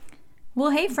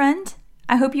Well, hey friend,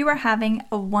 I hope you are having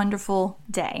a wonderful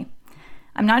day.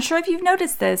 I'm not sure if you've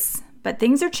noticed this, but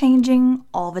things are changing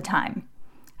all the time.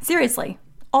 Seriously,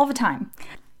 all the time.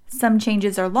 Some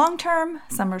changes are long-term,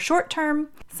 some are short-term,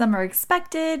 some are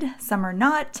expected, some are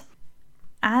not.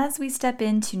 As we step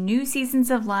into new seasons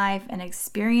of life and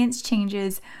experience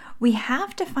changes, we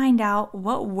have to find out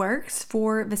what works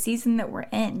for the season that we're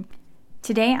in.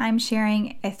 Today, I'm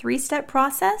sharing a 3-step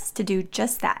process to do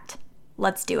just that.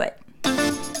 Let's do it.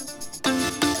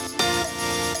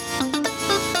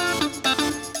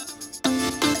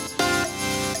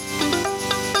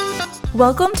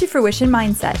 Welcome to Fruition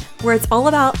Mindset, where it's all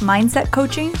about mindset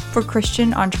coaching for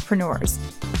Christian entrepreneurs.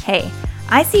 Hey,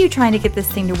 I see you trying to get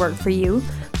this thing to work for you,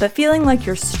 but feeling like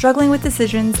you're struggling with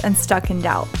decisions and stuck in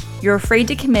doubt. You're afraid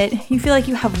to commit, you feel like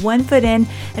you have one foot in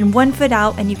and one foot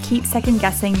out, and you keep second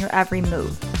guessing your every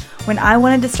move. When I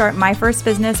wanted to start my first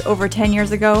business over 10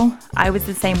 years ago, I was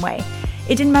the same way.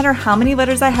 It didn't matter how many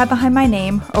letters I had behind my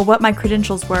name or what my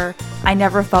credentials were, I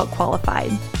never felt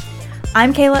qualified.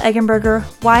 I'm Kayla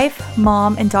Eggenberger, wife,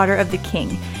 mom, and daughter of the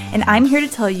King, and I'm here to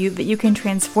tell you that you can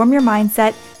transform your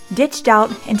mindset, ditch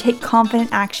doubt, and take confident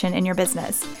action in your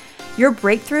business. Your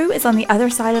breakthrough is on the other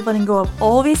side of letting go of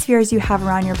all these fears you have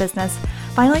around your business,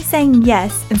 finally saying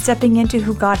yes and stepping into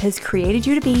who God has created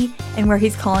you to be and where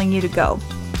He's calling you to go.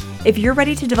 If you're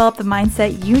ready to develop the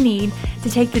mindset you need to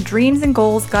take the dreams and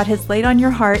goals God has laid on your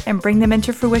heart and bring them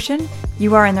into fruition,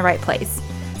 you are in the right place.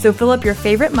 So fill up your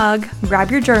favorite mug,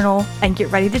 grab your journal, and get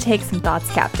ready to take some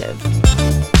thoughts captive.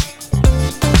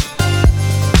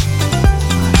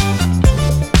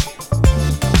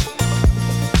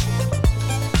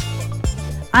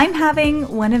 I'm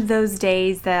having one of those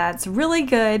days that's really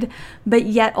good, but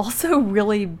yet also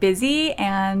really busy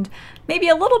and maybe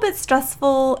a little bit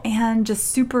stressful and just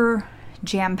super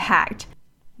jam-packed.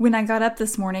 When I got up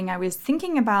this morning, I was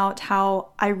thinking about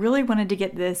how I really wanted to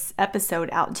get this episode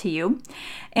out to you.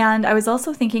 And I was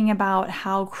also thinking about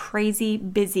how crazy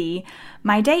busy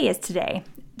my day is today.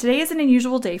 Today is an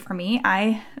unusual day for me.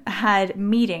 I had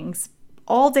meetings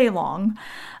all day long.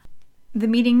 The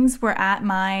meetings were at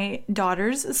my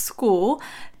daughter's school.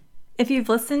 If you've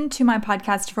listened to my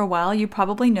podcast for a while, you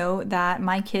probably know that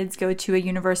my kids go to a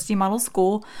university model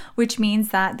school, which means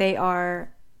that they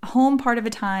are home part of the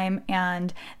time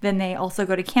and then they also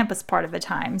go to campus part of the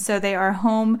time. So they are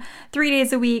home 3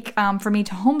 days a week for me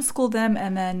to homeschool them,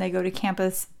 and then they go to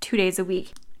campus 2 days a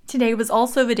week. Today was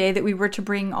also the day that we were to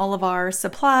bring all of our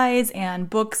supplies and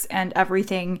books and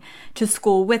everything to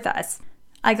school with us.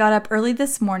 I got up early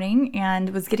this morning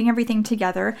and was getting everything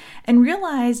together and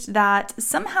realized that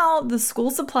somehow the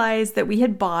school supplies that we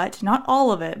had bought, not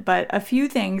all of it, but a few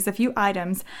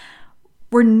items,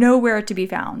 were nowhere to be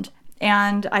found.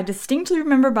 And I distinctly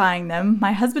remember buying them.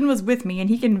 My husband was with me and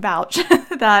he can vouch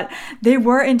that they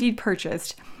were indeed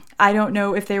purchased. I don't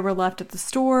know if they were left at the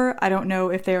store. I don't know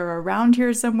if they were around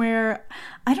here somewhere.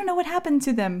 I don't know what happened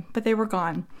to them, but they were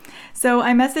gone. So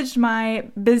I messaged my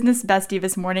business bestie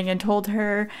this morning and told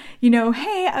her,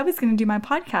 hey, I was going to do my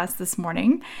podcast this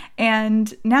morning,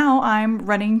 and now I'm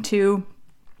running to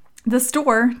the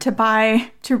store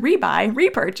to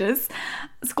repurchase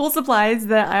school supplies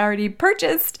that I already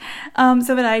purchased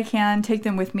so that I can take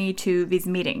them with me to these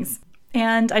meetings.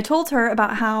 And I told her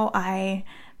about how I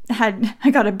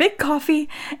got a big coffee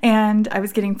and I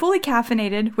was getting fully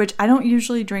caffeinated, which I don't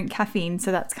usually drink caffeine,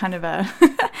 so that's kind of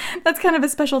a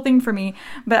special thing for me.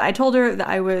 But I told her that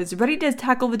I was ready to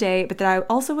tackle the day, but that I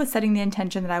also was setting the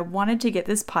intention that I wanted to get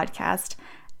this podcast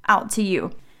out to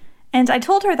you. And I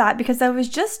told her that because I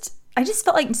just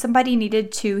felt like somebody needed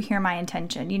to hear my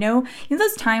intention. You know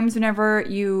those times whenever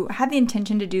you have the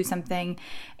intention to do something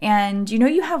and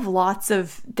you have lots of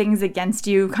things against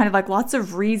you, kind of like lots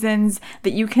of reasons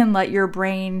that you can let your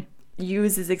brain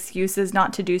use as excuses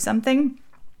not to do something.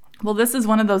 Well, this is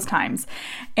one of those times.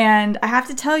 And I have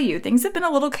to tell you, things have been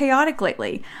a little chaotic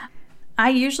lately. I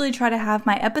usually try to have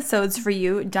my episodes for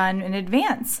you done in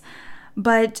advance.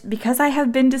 But because I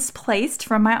have been displaced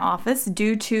from my office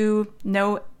due to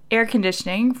no air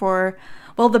conditioning for,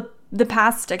 the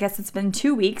past, I guess it's been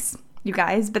 2 weeks, you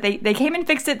guys, but they came and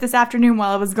fixed it this afternoon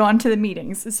while I was gone to the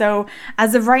meetings. So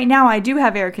as of right now, I do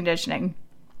have air conditioning.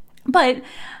 But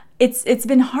it's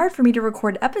been hard for me to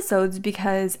record episodes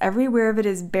because everywhere that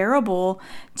is bearable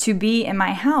to be in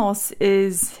my house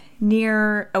is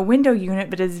near a window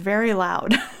unit that is very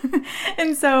loud.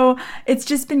 And so it's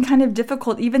just been kind of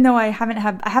difficult, even though I haven't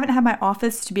had my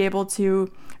office to be able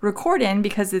to record in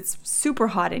because it's super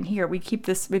hot in here. We've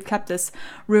kept this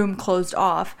room closed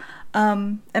off.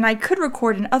 And I could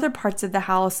record in other parts of the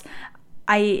house.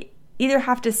 either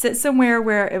have to sit somewhere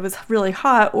where it was really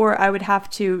hot, or I would have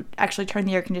to actually turn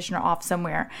the air conditioner off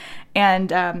somewhere. And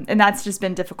that's just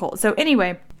been difficult. So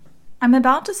anyway, I'm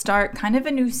about to start kind of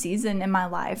a new season in my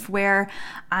life where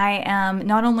I am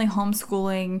not only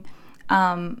homeschooling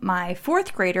my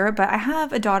fourth grader, but I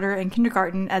have a daughter in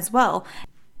kindergarten as well.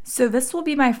 So this will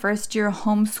be my first year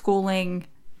homeschooling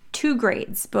 2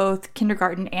 grades, both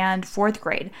kindergarten and fourth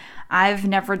grade. I've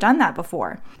never done that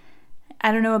before.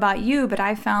 I don't know about you, but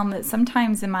I found that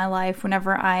sometimes in my life,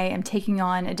 whenever I am taking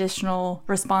on additional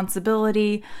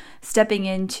responsibility, stepping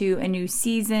into a new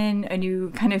season, a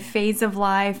new kind of phase of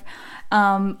life,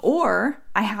 or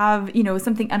I have,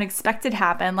 something unexpected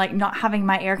happen, like not having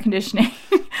my air conditioning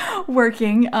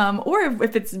working, or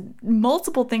if it's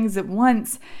multiple things at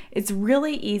once, it's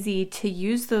really easy to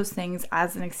use those things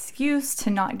as an excuse to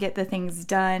not get the things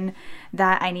done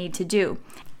that I need to do.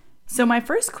 So my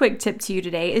first quick tip to you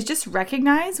today is just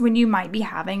recognize when you might be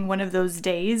having one of those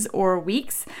days or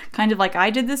weeks, kind of like I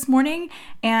did this morning,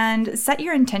 and set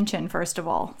your intention first of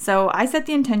all. So I set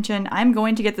the intention, I'm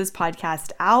going to get this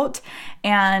podcast out,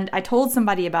 and I told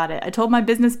somebody about it. I told my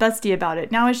business bestie about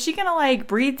it. Now, is she going to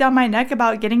breathe down my neck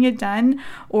about getting it done?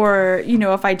 Or,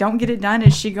 if I don't get it done,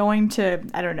 is she going to,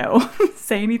 I don't know,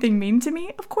 say anything mean to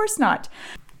me? Of course not.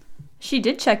 She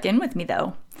did check in with me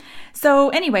though. So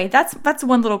anyway, that's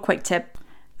one little quick tip.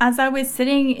 As I was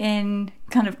sitting in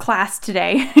kind of class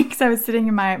today, because I was sitting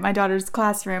in my daughter's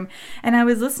classroom, and I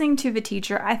was listening to the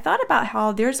teacher, I thought about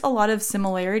how there's a lot of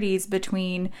similarities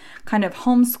between kind of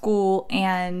homeschool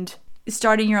and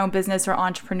starting your own business or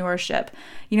entrepreneurship.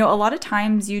 A lot of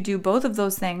times you do both of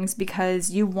those things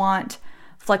because you want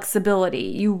flexibility.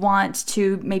 You want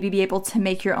to maybe be able to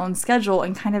make your own schedule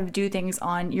and kind of do things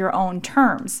on your own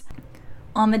terms.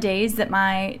 On the days that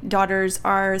my daughters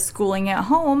are schooling at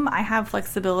home, I have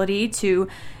flexibility to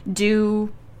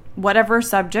do whatever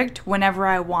subject whenever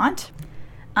I want.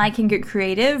 I can get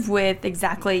creative with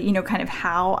exactly, kind of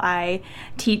how I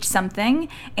teach something.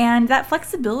 And that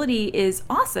flexibility is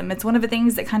awesome. It's one of the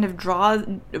things that kind of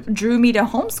drew me to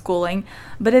homeschooling.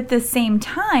 But at the same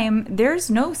time,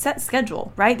 there's no set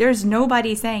schedule, right? There's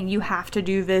nobody saying you have to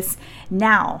do this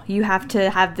now. You have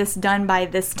to have this done by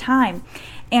this time.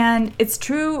 And it's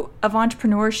true of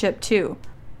entrepreneurship too.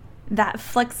 That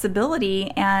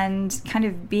flexibility and kind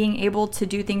of being able to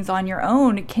do things on your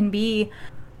own can be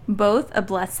both a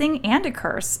blessing and a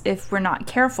curse if we're not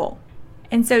careful.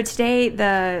 And so today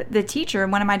the teacher,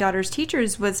 one of my daughter's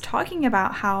teachers, was talking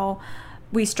about how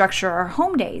we structure our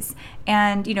home days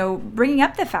and, bringing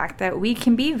up the fact that we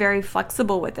can be very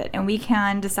flexible with it and we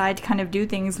can decide to kind of do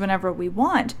things whenever we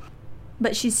want.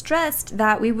 But she stressed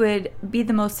that we would be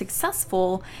the most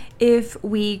successful if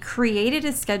we created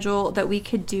a schedule that we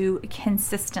could do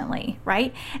consistently,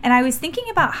 right? And I was thinking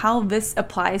about how this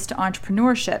applies to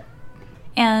entrepreneurship.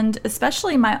 And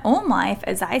especially my own life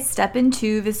as I step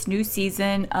into this new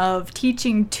season of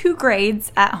teaching 2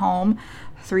 grades at home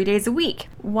 3 days a week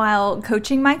while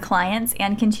coaching my clients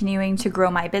and continuing to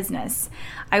grow my business.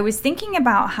 I was thinking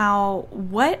about how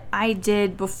what I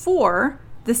did before,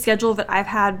 the schedule that I've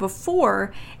had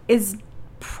before, is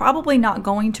probably not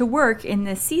going to work in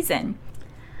this season.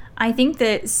 I think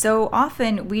that so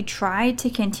often we try to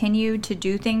continue to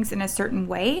do things in a certain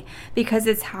way because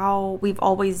it's how we've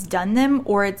always done them,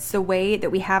 or it's the way that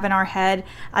we have in our head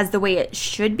as the way it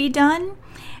should be done.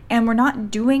 And we're not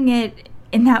doing it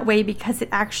in that way because it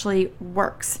actually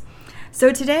works.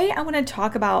 So today I want to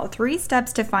talk about 3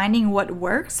 steps to finding what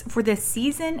works for the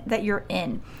season that you're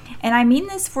in. And I mean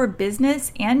this for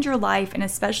business and your life, and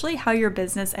especially how your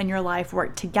business and your life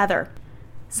work together.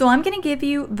 So I'm going to give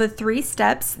you the 3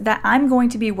 steps that I'm going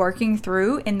to be working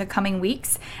through in the coming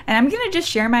weeks. And I'm going to just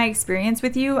share my experience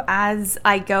with you as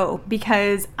I go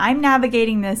because I'm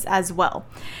navigating this as well.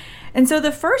 And so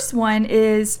the first one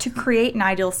is to create an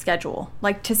ideal schedule,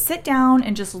 like to sit down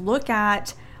and just look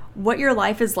at what your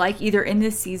life is like either in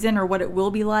this season or what it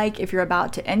will be like if you're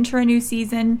about to enter a new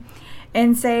season,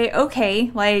 and say, okay,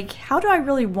 how do I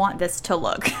really want this to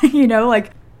look?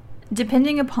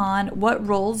 Depending upon what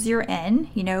roles you're in,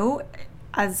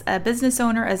 as a business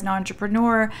owner, as an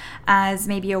entrepreneur, as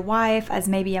maybe a wife, as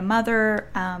maybe a mother,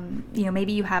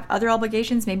 maybe you have other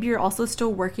obligations. Maybe you're also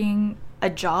still working a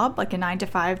job, like a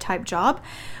 9-to-5 type job.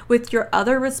 With your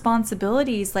other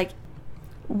responsibilities,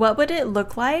 what would it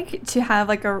look like to have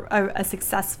a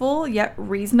successful yet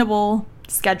reasonable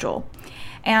schedule?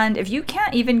 And if you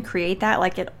can't even create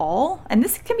that at all, and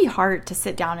this can be hard to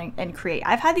sit down and create.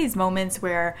 I've had these moments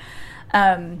where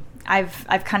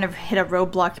I've kind of hit a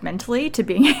roadblock mentally to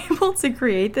being able to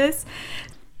create this.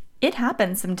 It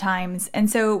happens sometimes.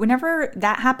 And so whenever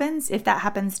that happens, if that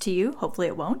happens to you, hopefully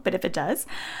it won't, but if it does,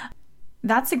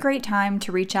 that's a great time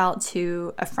to reach out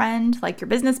to a friend, like your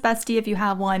business bestie if you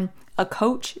have one. A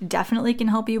coach definitely can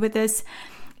help you with this.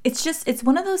 It's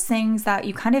one of those things that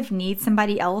you kind of need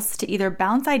somebody else to either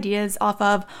bounce ideas off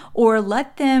of or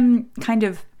let them kind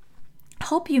of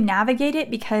help you navigate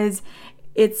it, because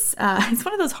it's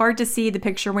one of those hard to see the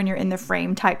picture when you're in the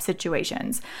frame type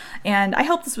situations. And I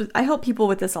help people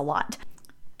with this a lot.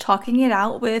 Talking it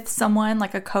out with someone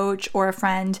like a coach or a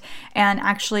friend and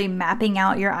actually mapping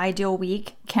out your ideal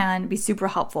week can be super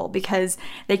helpful, because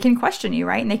they can question you,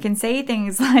 right? And they can say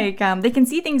things like, they can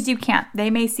see things you can't. They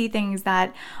may see things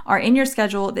that are in your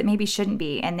schedule that maybe shouldn't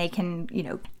be, and they can,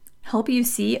 help you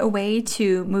see a way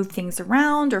to move things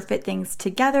around or fit things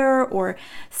together or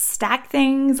stack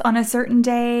things on a certain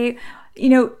day.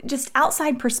 Just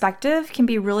outside perspective can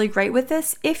be really great with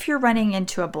this if you're running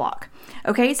into a block.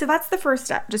 Okay, so that's the first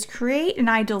step. Just create an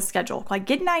ideal schedule.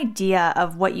 Get an idea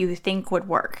of what you think would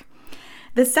work.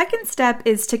 The second step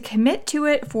is to commit to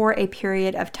it for a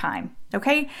period of time.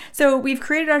 Okay, so we've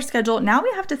created our schedule. Now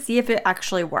we have to see if it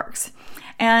actually works.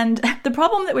 And the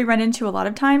problem that we run into a lot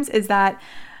of times is that,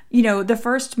 the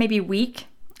first maybe week,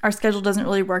 our schedule doesn't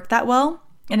really work that well.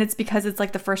 And it's because it's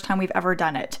the first time we've ever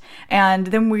done it. And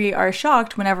then we are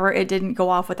shocked whenever it didn't go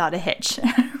off without a hitch,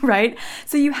 right?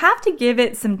 So you have to give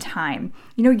it some time.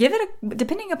 Give it,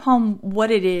 depending upon what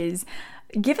it is,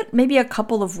 give it maybe a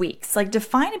couple of weeks.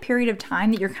 Define a period of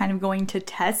time that you're kind of going to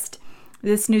test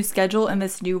this new schedule and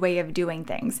this new way of doing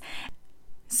things.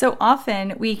 So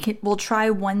often we'll try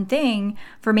one thing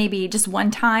for maybe just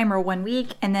one time or 1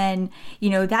 week, and then,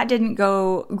 that didn't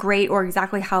go great or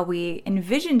exactly how we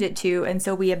envisioned it to, and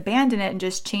so we abandon it and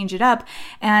just change it up,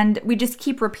 and we just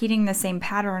keep repeating the same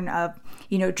pattern of,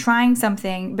 trying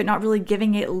something but not really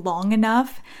giving it long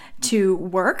enough to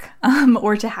work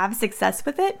or to have success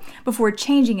with it before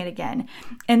changing it again.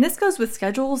 And this goes with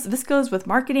schedules, this goes with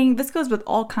marketing, this goes with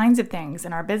all kinds of things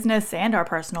in our business and our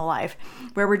personal life,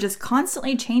 where we're just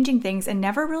constantly changing things and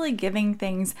never really giving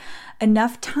things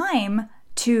enough time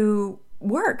to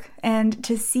work and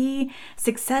to see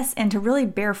success and to really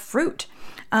bear fruit.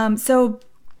 So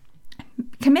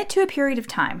commit to a period of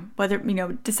time, whether,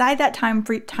 decide that time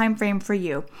frame for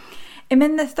you. And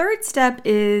then the third step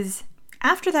is,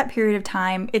 after that period of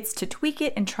time, it's to tweak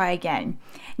it and try again.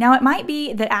 Now, it might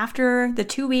be that after the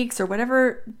 2 weeks or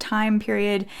whatever time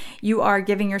period you are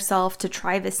giving yourself to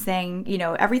try this thing,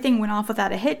 everything went off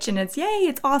without a hitch and it's yay,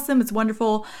 it's awesome, it's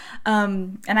wonderful.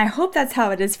 And I hope that's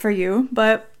how it is for you.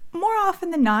 But more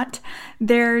often than not,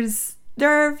 there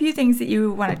are a few things that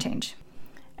you want to change.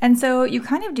 And so you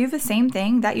kind of do the same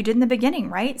thing that you did in the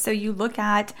beginning, right? So you look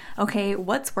at, okay,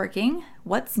 what's working,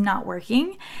 what's not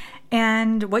working,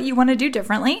 and what you want to do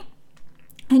differently.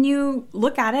 And you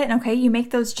look at it and, okay, you make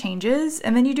those changes,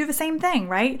 and then you do the same thing,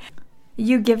 right?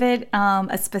 You give it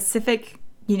a specific,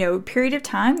 period of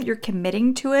time that you're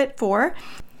committing to it for.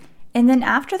 And then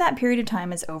after that period of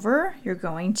time is over, you're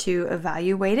going to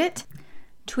evaluate it,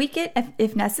 tweak it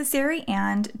if necessary,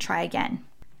 and try again.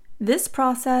 This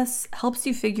process helps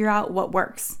you figure out what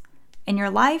works in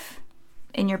your life,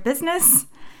 in your business,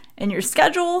 in your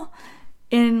schedule,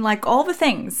 in all the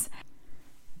things.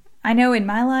 I know in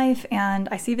my life, and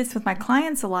I see this with my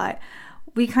clients a lot,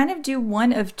 we kind of do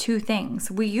one of two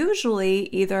things. We usually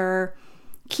either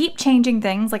keep changing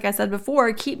things, like I said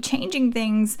before, keep changing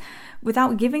things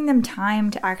without giving them time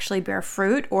to actually bear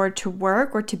fruit or to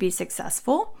work or to be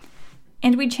successful.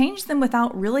 And we change them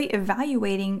without really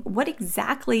evaluating what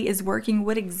exactly is working,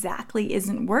 what exactly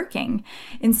isn't working.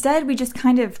 Instead, we just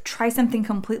kind of try something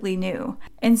completely new.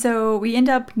 And so we end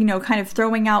up, kind of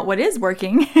throwing out what is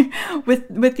working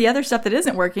with the other stuff that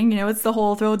isn't working. It's the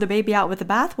whole throw the baby out with the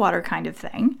bathwater kind of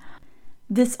thing.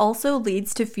 This also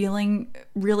leads to feeling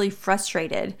really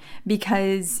frustrated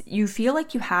because you feel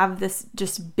like you have this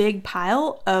just big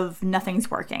pile of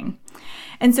nothing's working.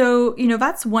 And so,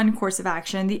 that's one course of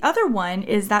action. The other one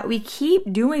is that we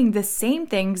keep doing the same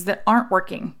things that aren't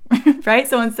working, right?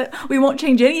 So instead, we won't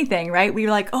change anything, right? We're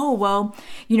like, oh, well,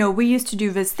 we used to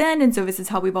do this then, and so this is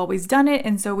how we've always done it.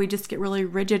 And so we just get really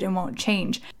rigid and won't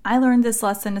change. I learned this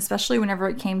lesson, especially whenever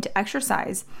it came to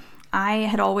exercise. I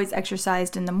had always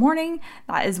exercised in the morning.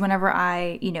 That is whenever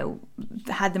I,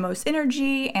 had the most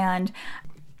energy, and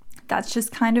that's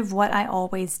just kind of what I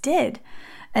always did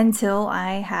until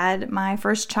I had my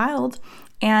first child,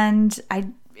 and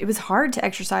it was hard to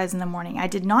exercise in the morning. I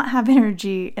did not have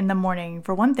energy in the morning.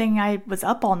 For one thing, I was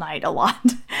up all night a lot,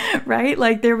 right?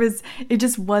 It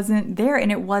just wasn't there,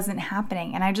 and it wasn't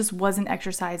happening, and I just wasn't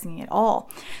exercising at all.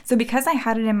 So because I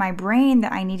had it in my brain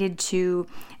that I needed to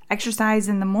exercise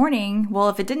in the morning. Well,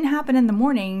 if it didn't happen in the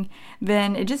morning,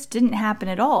 then it just didn't happen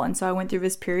at all. And so I went through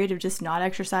this period of just not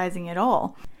exercising at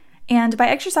all. And by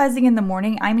exercising in the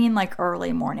morning, I mean like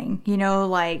early morning,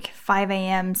 like 5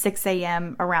 a.m., 6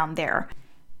 a.m., around there.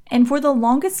 And for the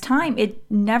longest time, it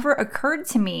never occurred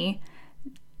to me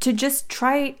to just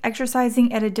try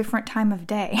exercising at a different time of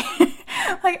day.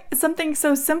 Like something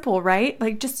so simple, right?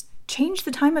 Like just change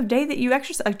the time of day that you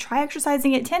exercise. Like try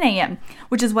exercising at 10 a.m.,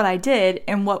 which is what I did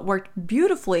and what worked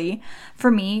beautifully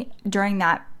for me during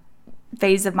that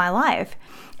phase of my life.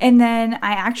 And then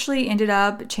I actually ended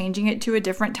up changing it to a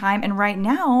different time. And right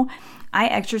now, I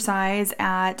exercise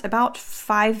at about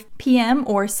 5 p.m.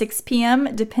 or 6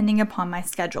 p.m., depending upon my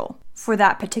schedule for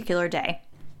that particular day.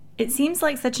 It seems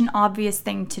like such an obvious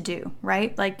thing to do,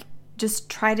 right? Like just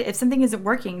try to, if something isn't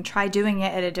working, try doing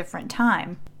it at a different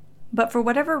time. But for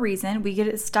whatever reason, we get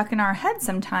it stuck in our head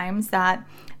sometimes that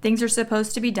things are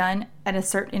supposed to be done in a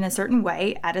certain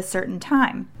way at a certain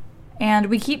time. And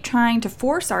we keep trying to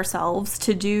force ourselves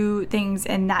to do things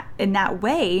in that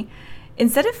way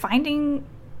instead of finding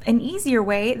an easier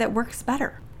way that works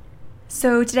better.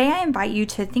 So today I invite you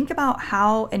to think about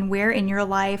how and where in your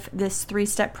life this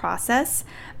 3-step process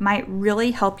might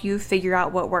really help you figure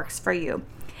out what works for you.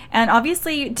 And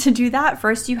obviously to do that,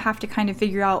 first you have to kind of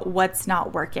figure out what's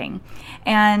not working.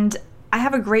 And I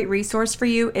have a great resource for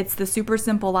you. It's the Super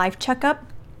Simple Life Checkup.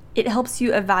 It helps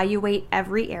you evaluate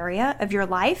every area of your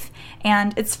life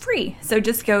and it's free. So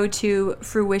just go to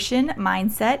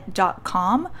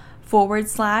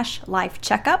fruitionmindset.com/life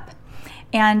checkup.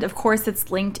 And of course, it's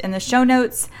linked in the show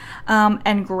notes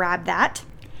and grab that.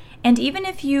 And even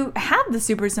if you have the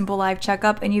Super Simple Life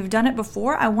Checkup and you've done it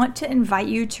before, I want to invite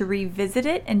you to revisit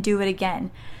it and do it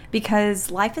again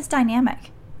because life is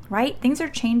dynamic, right? Things are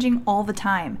changing all the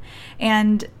time.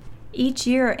 And each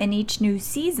year and each new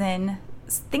season,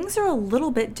 things are a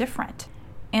little bit different.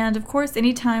 And of course,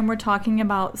 anytime we're talking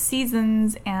about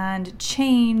seasons and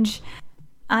change,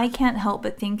 I can't help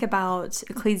but think about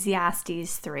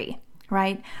Ecclesiastes 3.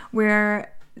 Right?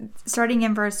 Where starting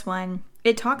in verse 1,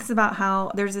 it talks about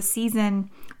how there's a season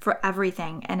for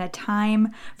everything and a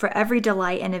time for every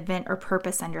delight and event or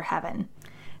purpose under heaven.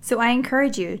 So I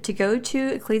encourage you to go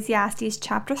to Ecclesiastes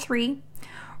chapter 3,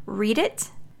 read it,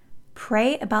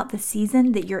 pray about the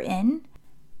season that you're in,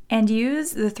 and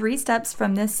use the 3 steps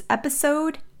from this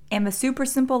episode and the Super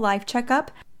Simple Life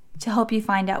Checkup to help you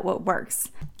find out what works.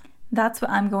 That's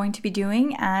what I'm going to be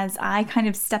doing as I kind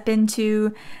of step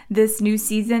into this new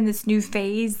season, this new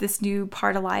phase, this new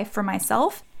part of life for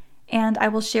myself, and I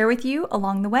will share with you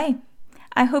along the way.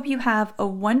 I hope you have a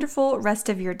wonderful rest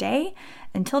of your day.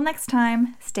 Until next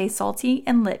time, stay salty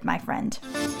and lit, my friend.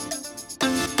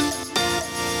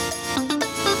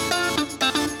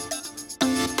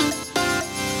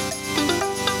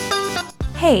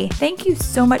 Hey, thank you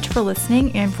so much for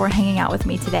listening and for hanging out with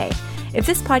me today. If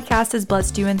this podcast has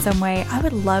blessed you in some way, I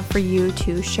would love for you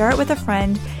to share it with a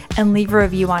friend and leave a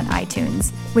review on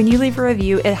iTunes. When you leave a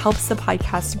review, it helps the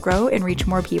podcast grow and reach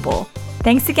more people.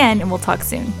 Thanks again, and we'll talk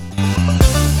soon.